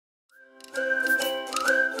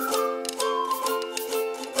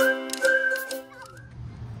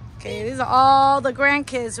all the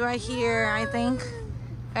grandkids right here, I think.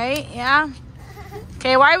 Right? Yeah.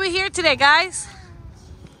 Okay, why are we here today, guys?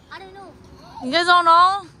 I don't know. You guys don't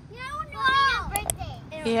know? Yeah, I don't know.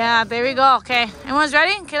 Birthday. Yeah, there we go. Okay, everyone's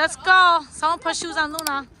ready? Okay, let's go. Someone put shoes on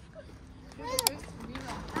Luna.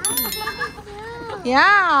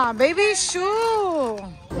 Yeah, baby shoe.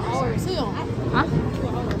 Huh?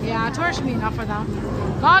 Yeah, 2 hours should be enough for them.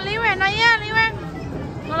 Go, Liwen, not yet, Liwen.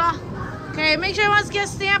 Go. Okay, make sure everyone's get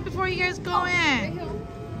stamped before you guys go in.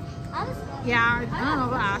 Yeah, I don't know,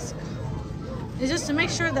 but ask. It's just to make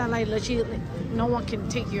sure that like legit, no one can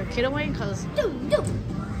take your kid away, because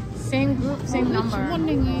same group, same number.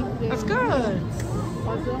 That's good.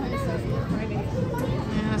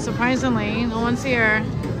 Yeah, surprisingly, no one's here.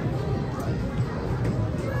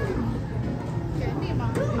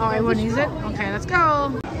 Oh, everyone needs it? Okay, let's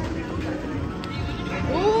go.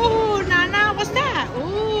 Ooh, Nana, what's that?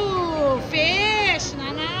 Ooh, fish,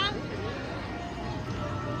 Nana.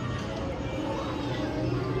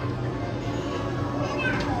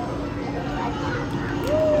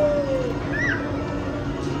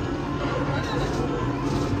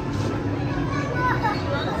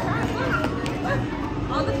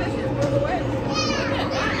 All the fishes rolled away.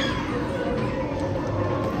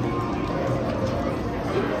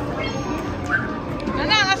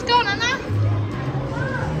 Nana, let's go, Nana.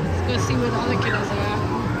 Let's go see where the other kiddos are at.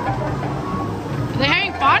 Are they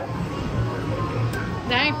having fun?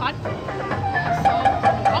 They're having fun? So,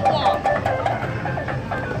 up wall.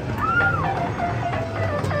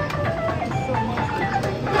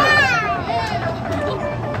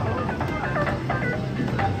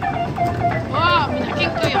 Oh, mira,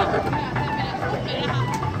 ¿quién tuyo?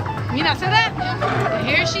 Mira, see that?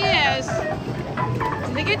 Here she is.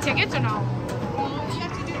 Did they get tickets or no?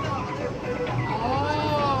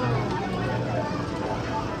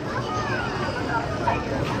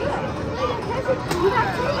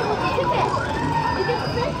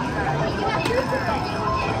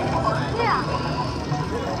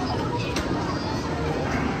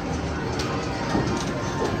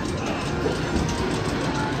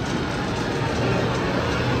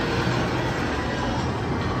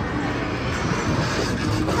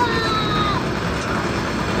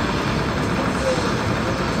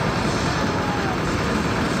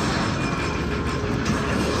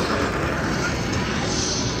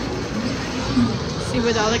 See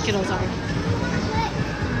where the other kiddos are.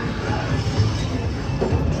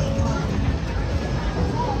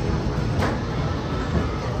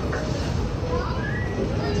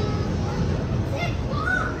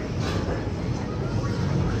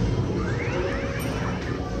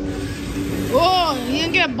 Oh, you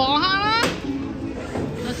didn't get a ball, Hannah?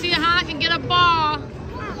 Let's see if Hannah can get a ball.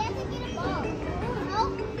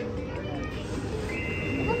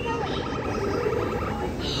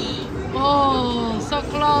 Oh, so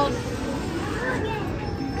close.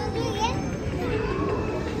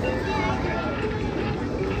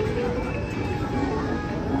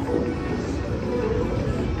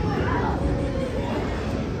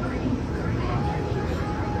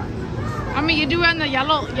 I mean, you do it in the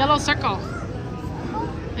yellow circle.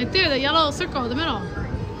 Right there, the yellow circle, the middle.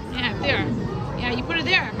 Yeah, there. Yeah, you put it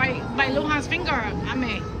there by Luhan's finger. I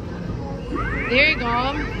mean, there you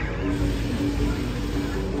go.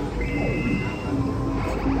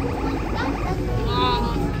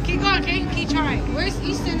 Keep going, okay? Keep trying. Where's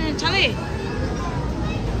Easton and Charlie?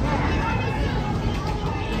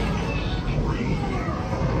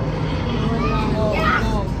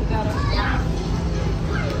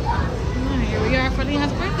 Here we are for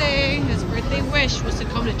Leon's birthday. His birthday wish was to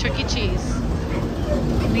come to Chuck E. Cheese.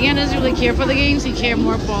 Leon doesn't really care for the games. He cares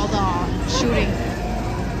more about the shooting.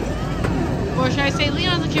 Or should I say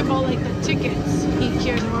Leon doesn't care about like the tickets. He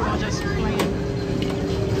cares more about just playing.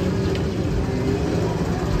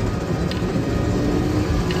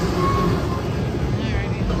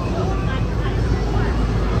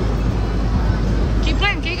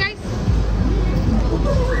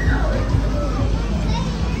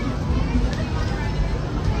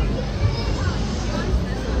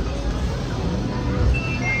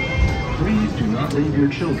 Leave your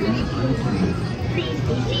children unattended.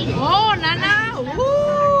 Oh, Nana!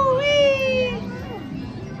 Woo-wee!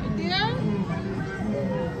 Yeah?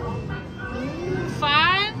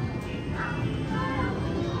 Fun?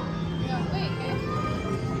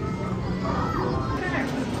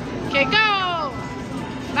 Okay, go!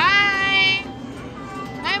 Bye!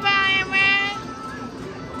 Bye-bye, Wen!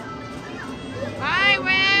 Bye,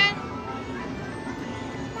 Wen!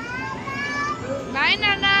 Bye,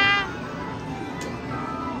 Nana!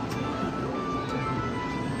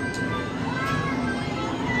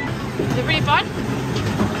 Is it pretty fun?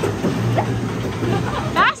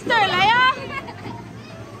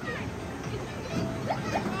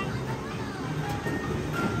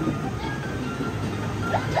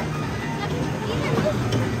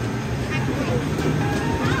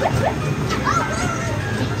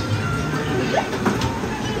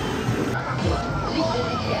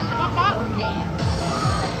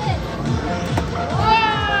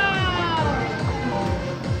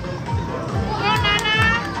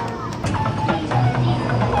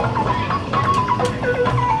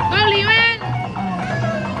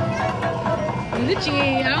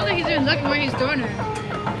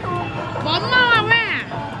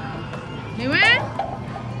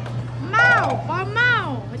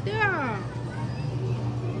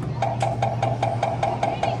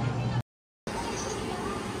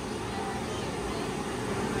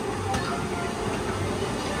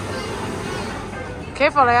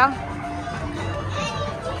 Careful, Leah.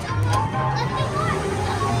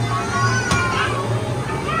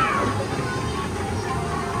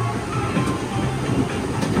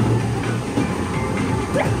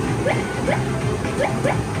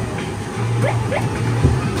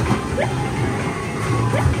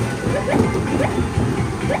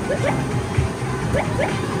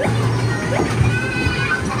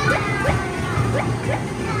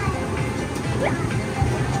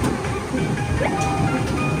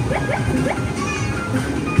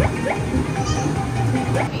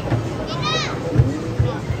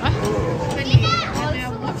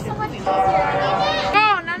 Go,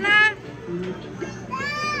 Nana.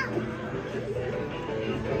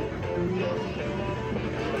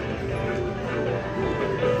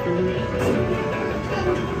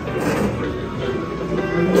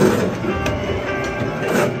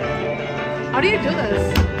 How do you do this?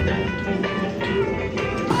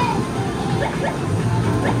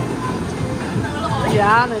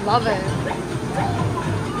 Yeah, they love it.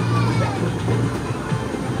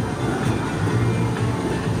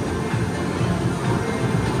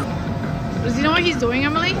 Does he know what he's doing,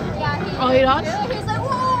 Emily? Yeah, he, Oh, he does? he's like,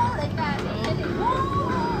 whoa, like that.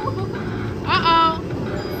 Whoa. Uh-oh.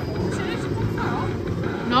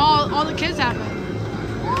 No, all the kids have it.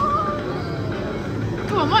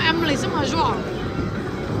 Come on, moi, Emily, c'est moi joie.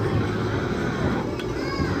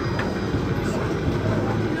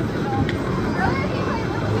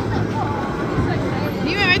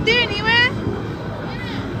 You went right there, you went?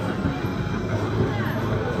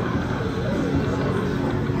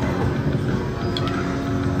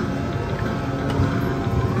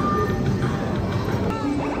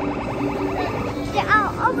 Yeah,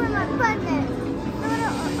 I'll open my present.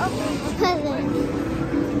 Open my present.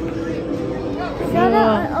 Shut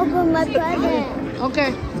up, I'll open my present. Okay,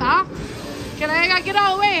 stop. Can I gotta get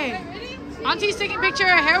out of the way? Auntie's taking a picture of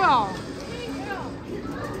her hair roll.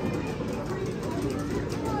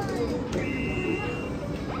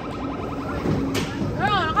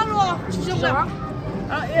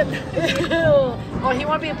 Oh, he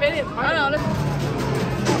want to be a pity.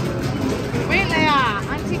 Wait, Leah.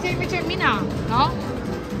 Auntie, take a picture of me now. No?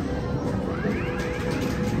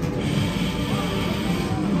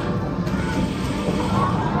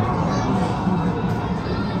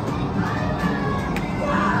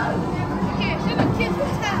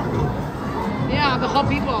 Yeah, the whole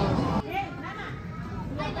people.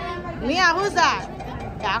 Leah, who's that?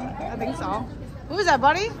 Yeah, I think so. Who's that,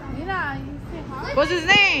 buddy? What's his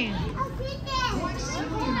name?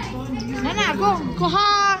 Nana, go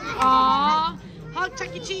hug. Aww, hug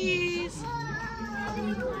Chuck E. Cheese.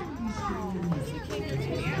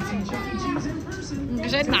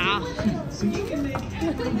 Cái nào?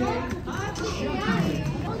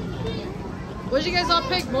 What did you guys all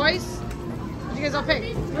pick, boys? What did you guys all pick?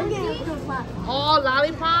 Oh,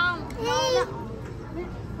 lollipop.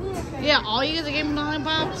 Yeah, all you guys are getting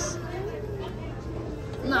lollipops.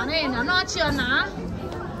 No, no, not chill, nah.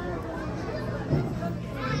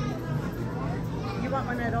 You want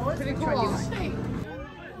one of those? Pretty cool.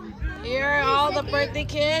 Here are all the birthday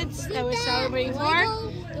kids that we're celebrating for.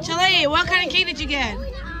 Chile, what kind of cake did you get?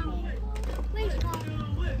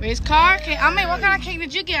 Race car? Okay, Ame, what kind of cake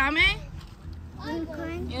did you get, Ame?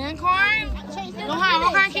 Unicorn? Lohan,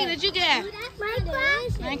 what kind of cake did you get?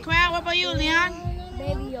 Minecraft. What about you, Leon?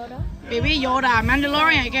 Baby Yoda. Baby Yoda,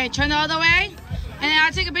 Mandalorian. Okay, turn the other way. And then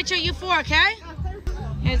I'll take a picture of you four, okay?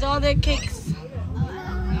 Here's all the cakes.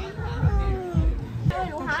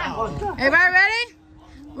 Everybody ready?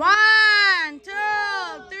 1, 2,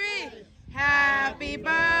 3. Happy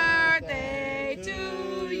birthday to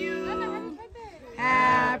you.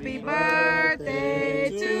 Happy birthday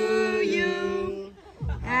to you.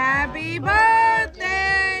 Happy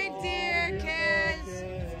birthday, dear kids.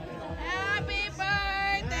 Happy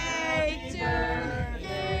birthday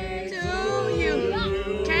to you.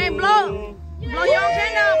 Okay, blow. Blow your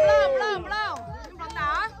candle. Blow.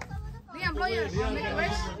 Liam, blow your make a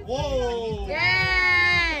wish. Whoa!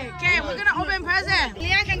 Yay! Okay, we're gonna open present.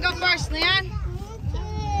 Leon can go first. Leon,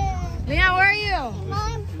 where are you?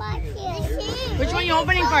 Which one are you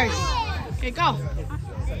opening first? Okay, go.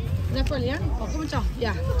 Is that for Leon? Oh, come on,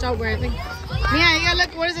 yeah, Chow, where I think. Leon, you gotta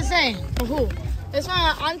look. What does it say? For who? It's for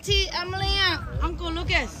Auntie Emily and Uncle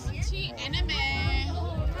Lucas. Auntie Emily.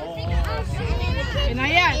 Okay, not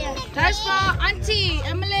yet. That's for Auntie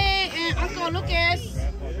Emily and Uncle Lucas.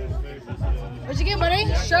 What you get, buddy?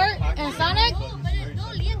 Shirt and Sonic?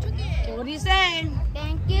 Okay, what do you say?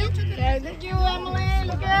 Thank you. Okay, thank you, Emily,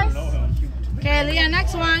 Lucas. Okay, Leon,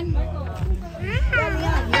 next one.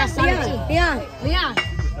 Yeah, Sonic too. Leon.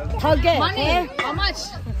 Target. Money. How much?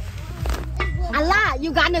 Allah,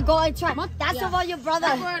 you gotta go and try. That's for your brother.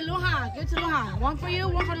 That's for Luha. Give it to Luha. One for you,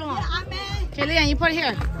 one for Luha. Okay, Leon, you put it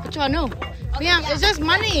here. Put your new. Leon, it's just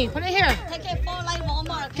money. Put it here. Take it for like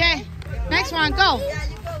Walmart. Okay, next one, go.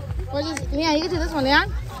 Where's this? Leon, you can do this one,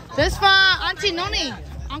 Leon. This for Auntie Noni,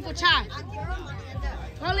 Uncle Cha.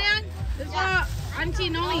 Go, Leon. This for Auntie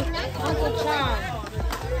Noni, Uncle Cha.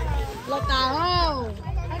 Look at her.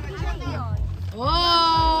 Oh.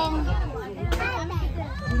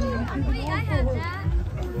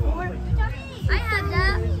 I had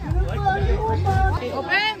that. Okay,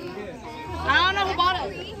 open. I don't know who bought it.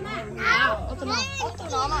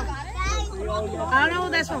 I don't know who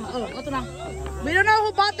this one. Oh, we don't know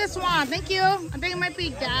who bought this one. Thank you. I think it might be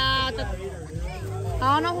Dad.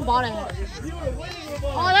 I don't know who bought it.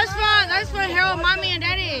 Oh, that's fun. That's for Harold, Mommy, and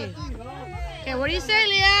Daddy. Okay, what do you say,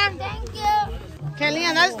 Leah? Thank you. Okay,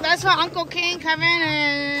 Leah, that's for Uncle King, Kevin,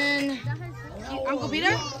 and Uncle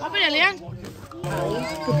Peter. Open it, Leah.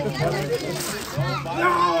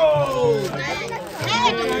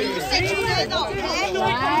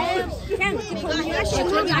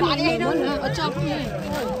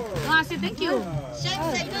 I said thank you.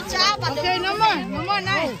 Okay, no more,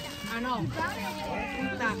 nice. I know.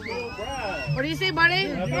 What do you say, buddy?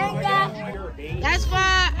 That's for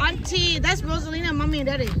Auntie. That's Rosalina, Mommy, and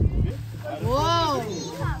Daddy. Whoa.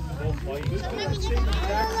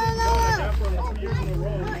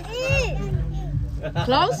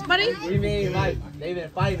 Close, buddy? What do you mean, Mike? They've been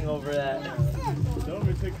fighting over that. Stop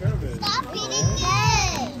eating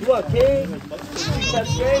it. You want cake?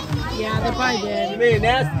 Cupcake? Yeah, they probably did. You mean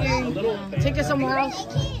nasty? Take it somewhere else.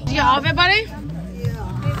 You got all of it, buddy? I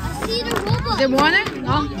see the robot. Is it more in there?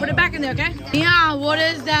 No? Put it back in there, okay? Yeah, what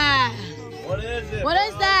is that? What is it? What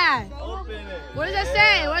is that? Open it. What does that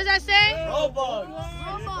say? What does that say? Robux.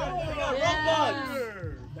 Yeah.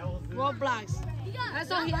 Roblox.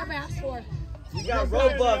 That's all he ever asked for. You got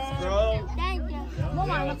Robux, bro. Thank you.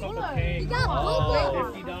 Mama, look cooler. You got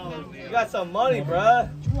Robot. You got some money, bro.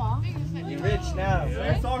 You're rich now.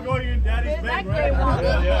 It's all going in Daddy's bank, right? Look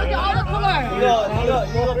at all the cooler.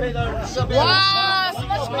 You go pay the Wow, so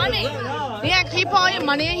much money. Yeah, can you put all your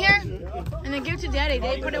money in here? And then give it to Daddy.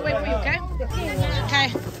 They put it away for you, okay?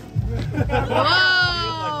 Okay.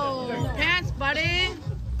 Whoa. Pants, buddy.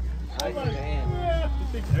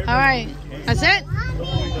 All right. That's it?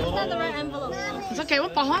 It's okay.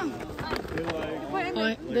 What the hell?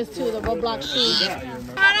 Oh, there's two, the Roblox shoes.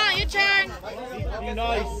 Hold on, your turn. Be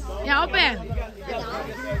nice. Yeah, open.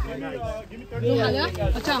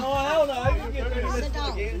 What's up?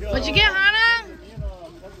 What'd you get, Hannah?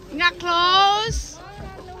 You got clothes?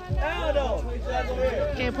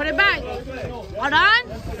 Okay, put it back. Hold on.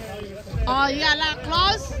 Oh, you got a lot of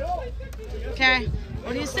clothes? Okay.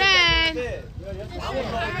 What do you say?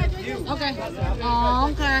 Okay. Oh,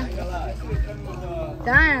 okay.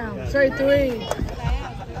 Damn, 33.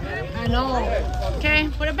 I know. Okay,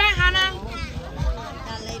 put it back, Hannah.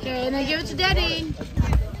 Okay, and then give it to Daddy.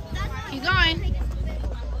 Keep going.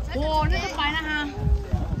 Whoa, this is fine, huh?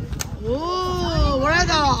 Ooh, what are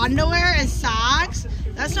the underwear and socks?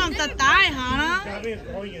 That's from the thigh, Hannah.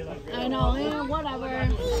 I know, yeah, whatever.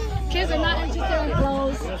 Kids are not interested in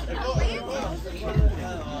clothes.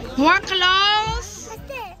 More clothes?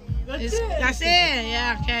 That's it,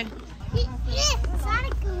 yeah, okay.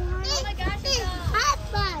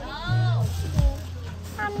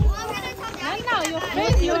 I know, your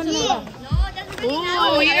face, you're new.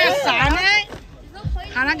 Ooh, you got Sonic?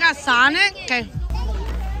 Hannah got Sonic? Okay.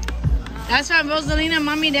 That's from Rosalina,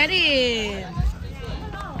 Mommy, Daddy.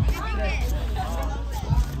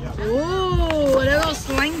 Ooh, a little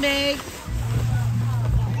sling bag.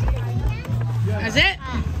 That's it?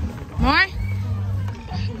 More?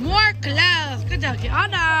 More clothes. Good job. Okay,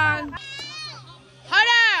 hold on. Hold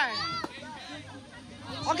on.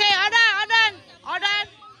 Okay, hold on.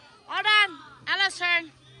 Ella's turn.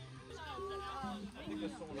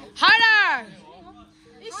 Harder.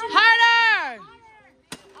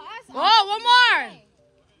 Oh, one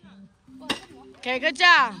more. Okay, good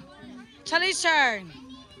job. Charlie's turn.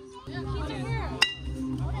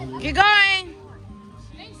 Keep going.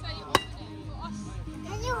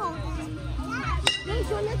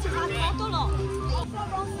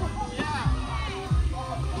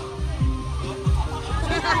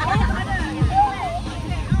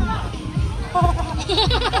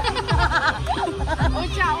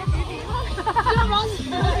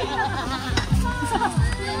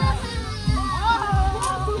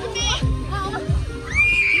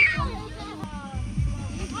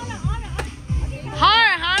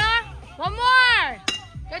 Hard, Hannah. One more.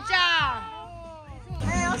 Good job.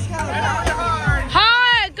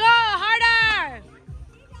 Hard, go harder.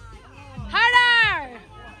 Harder.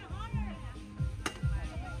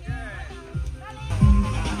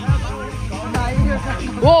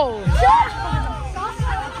 Whoa.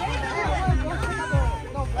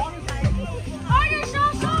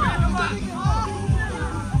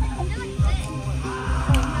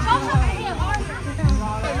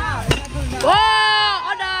 Whoa,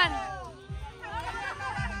 all done.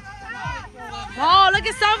 Oh, look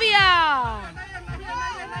at Sylvia.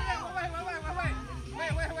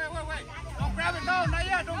 Wait. Don't grab it. No, not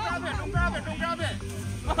yet. Don't grab it. Don't grab it. Don't grab it.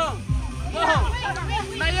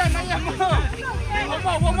 Not yet.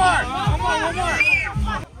 One more.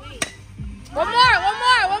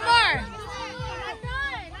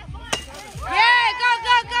 Yeah, go.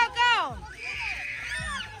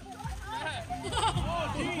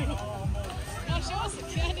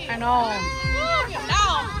 I know.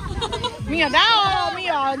 Mia down.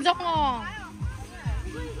 Mia down.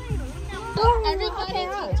 Everybody take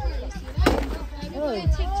turns. Everybody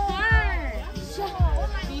take turns.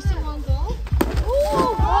 Do you see one go?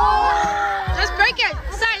 Just break it.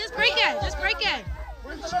 Sai, just break it. Just break it.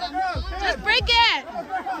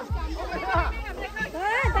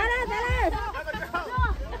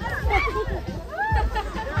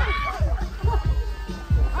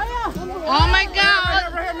 Oh my God.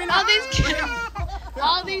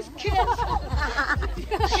 All these kids.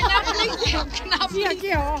 Cannot believe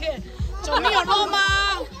it. Cho me on home.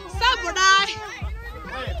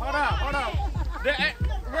 Wait, hold up.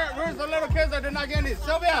 Where's the little kids that did not get any?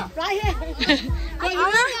 Sylvia! Right here. Right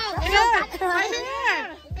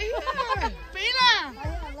here. Pina.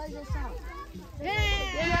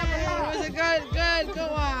 Yeah. Was it good?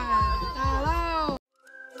 Good one.